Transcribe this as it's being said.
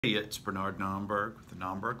Hey, it's Bernard Nomberg with the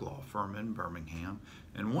Nomberg Law Firm in Birmingham.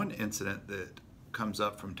 And one incident that comes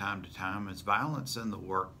up from time to time is violence in the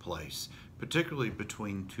workplace, particularly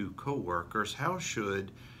between two coworkers. How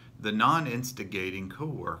should the non-instigating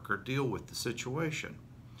coworker deal with the situation?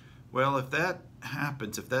 Well, if that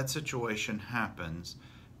happens, if that situation happens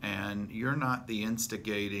and you're not the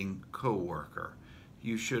instigating coworker,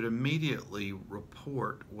 you should immediately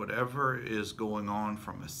report whatever is going on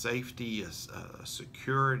from a safety, a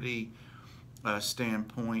security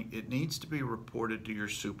standpoint. It needs to be reported to your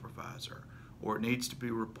supervisor, or it needs to be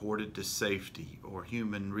reported to safety or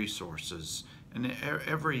human resources. And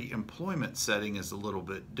every employment setting is a little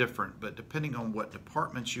bit different, but depending on what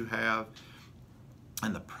departments you have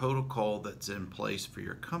and the protocol that's in place for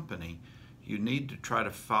your company, you need to try to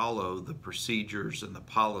follow the procedures and the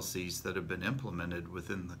policies that have been implemented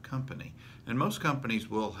within the company. And most companies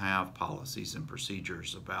will have policies and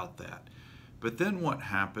procedures about that. But then what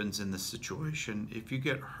happens in the situation if you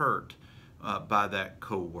get hurt by that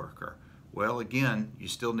coworker? Well, again, you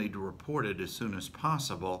still need to report it as soon as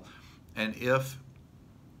possible. And if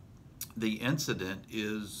the incident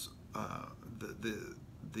is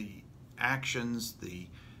the actions, the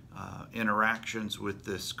interactions with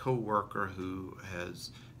this coworker who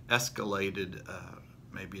has escalated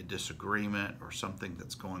maybe a disagreement or something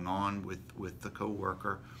that's going on with the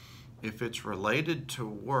coworker, if it's related to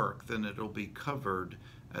work, then it'll be covered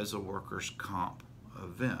as a workers' comp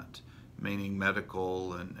event, meaning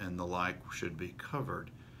medical and the like should be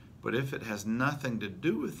covered. But if it has nothing to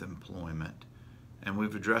do with employment, and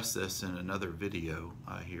we've addressed this in another video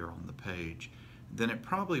here on the page, then it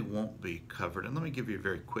probably won't be covered. And let me give you a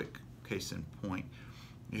very quick case in point.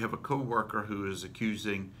 You have a coworker who is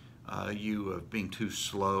accusing you of being too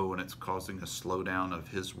slow, and it's causing a slowdown of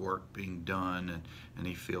his work being done, and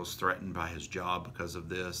he feels threatened by his job because of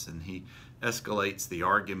this, and he escalates the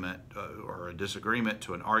argument or a disagreement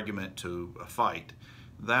to an argument to a fight.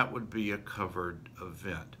 That would be a covered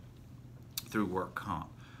event through work comp.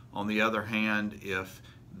 On the other hand, if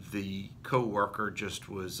the coworker just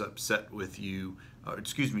was upset with you,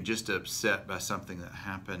 just upset by something that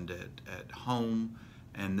happened at home,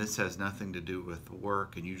 and this has nothing to do with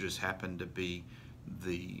work, and you just happen to be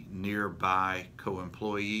the nearby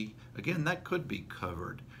co-employee, again, that could be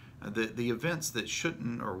covered. The events that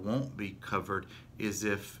shouldn't or won't be covered is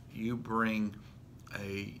if you bring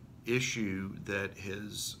a issue that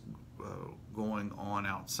is going on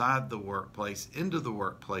outside the workplace into the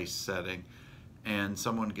workplace setting, and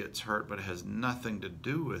someone gets hurt but it has nothing to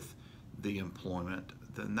do with the employment,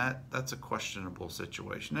 then that's a questionable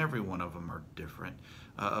situation. Every one of them are different,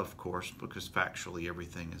 of course, because factually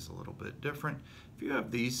everything is a little bit different. If you have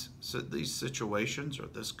these situations or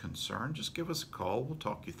this concern, just give us a call. We'll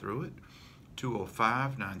talk you through it.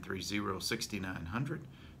 205-930-6900,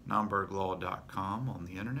 nomberglaw.com on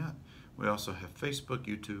the internet. We also have Facebook,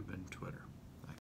 YouTube, and Twitter.